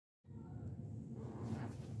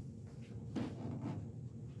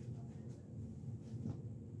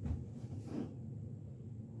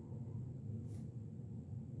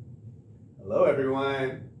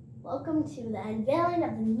everyone. Welcome to the unveiling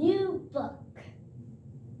of the new book.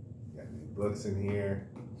 Got new books in here,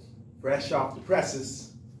 fresh off the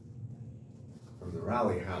presses from the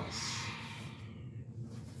Rowley House.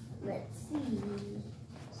 Let's see.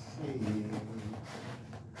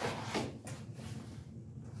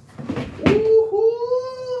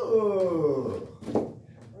 Woohoo!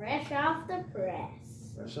 Fresh off the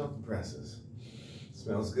press. Fresh off the presses.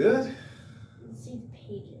 Smells good. Let's see the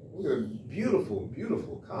pages. Look at a beautiful,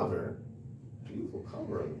 beautiful cover. Beautiful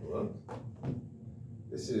cover of the book.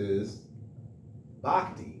 This is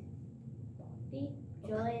Bhakti. Bhakti,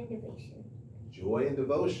 joy and devotion. Joy and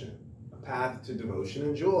devotion. A path to devotion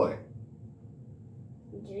and joy.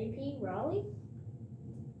 J.P. Rowley,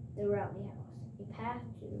 the Rowley House. A path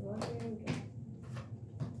to devotion and joy.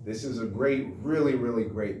 This is a great, really, really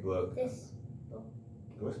great book. This book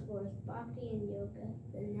explores Bhakti and Yoga,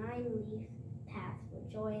 the 9-leaf path for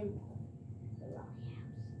joy and love. The Rowley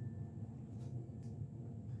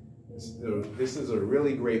House. This is a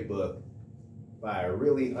really great book by a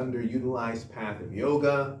really underutilized path of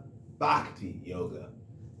yoga, Bhakti Yoga.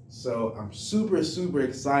 So I'm super, super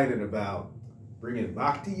excited about bringing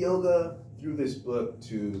Bhakti Yoga through this book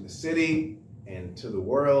to the city and to the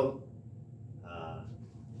world.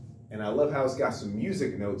 And I love how it's got some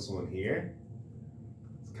music notes on here.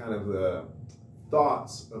 It's kind of the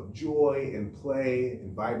thoughts of joy and play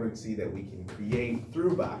and vibrancy that we can create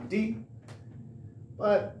through Bhakti.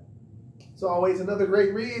 But it's always another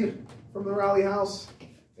great read from the Rowley House.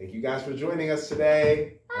 Thank you guys for joining us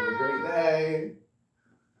today. Have a great day.